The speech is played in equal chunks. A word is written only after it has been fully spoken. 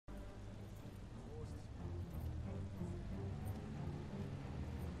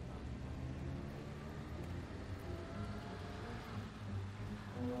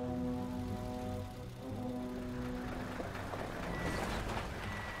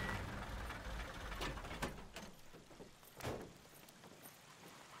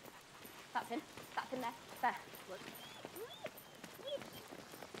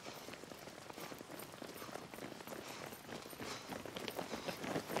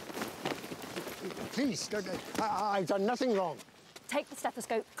please. I've done nothing wrong. Take the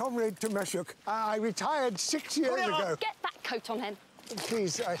stethoscope. Comrade Tomashuk, I retired 6 years ago. Get that coat on him.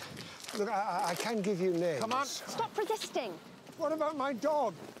 Please, look, I can give you names. Come on. Stop resisting. What about my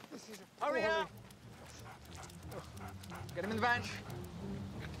dog? Hurry up. Get him in the van.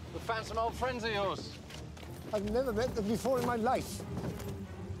 We found some old friends of yours. I've never met them before in my life.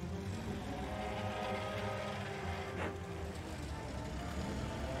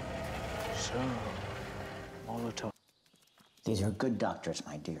 So, Molotov. These are good doctors,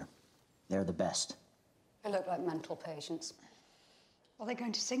 my dear. They're the best. They look like mental patients. Are they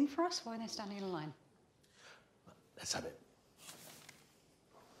going to sing for us? Why are they standing in a line? Let's have it.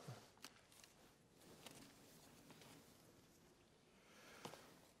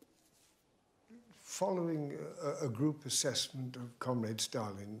 Following a group assessment of Comrade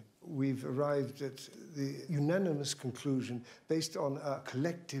Stalin, we've arrived at the unanimous conclusion based on a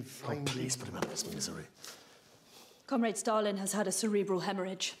collective finding... Oh, please put him out of this misery. Comrade Stalin has had a cerebral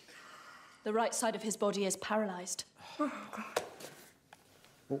hemorrhage. The right side of his body is paralyzed.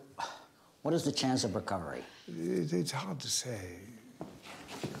 Well, what is the chance of recovery? It's hard to say.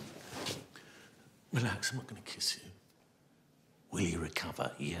 Relax, I'm not going to kiss you. Will he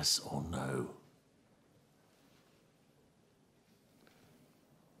recover, yes or no?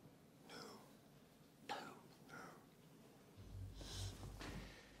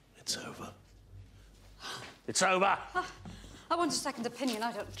 It's over. It's over! I want a second opinion.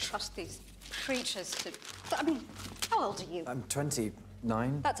 I don't trust these creatures to... I mean, how old are you? I'm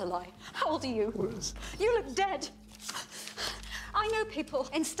 29. That's a lie. How old are you? You look dead. I know people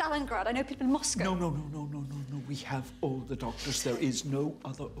in Stalingrad. I know people in Moscow. No. We have all the doctors. There is no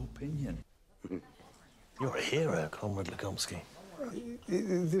other opinion. You're a hero, Comrade Lukomsky.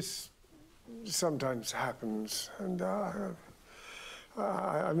 This sometimes happens, and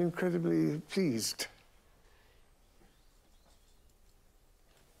I'm incredibly pleased.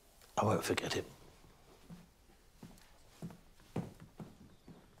 I won't forget it.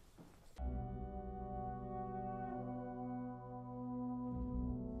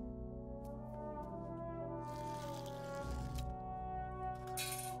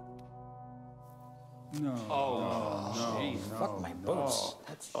 No. Oh, no. Fuck my boots.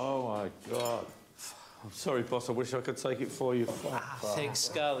 Oh, my God. I'm sorry, boss. I wish I could take it for you. Thick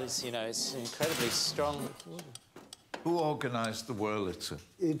skull is, you know, it's incredibly strong. Who organised the Wurlitzer?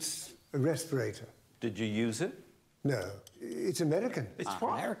 It's a respirator. Did you use it? No, it's American. It's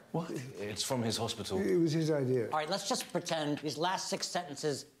what? What? It's from his hospital. It was his idea. All right, let's just pretend these last 6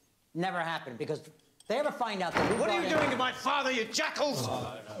 sentences never happened, because if they ever find out that we... What are you doing to my father, you jackals?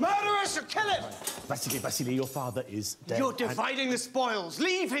 Murder us or kill him! Vasily, your father is dead. You're dividing the spoils.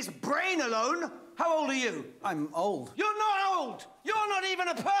 Leave his brain alone. How old are you? I'm old. You're not old. You're not even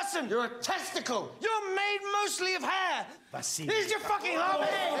a person. You're a testicle. You're made mostly of hair. Vasily. Here's your fucking heart.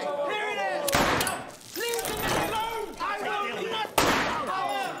 Here it is. Leave the man alone. I will not.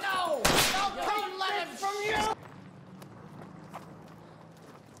 No. I'll come let it from you.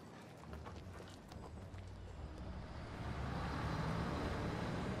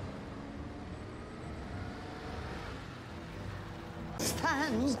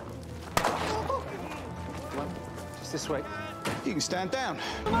 Stand! Come on, just this way. You can stand down.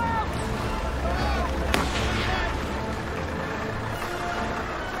 Come on!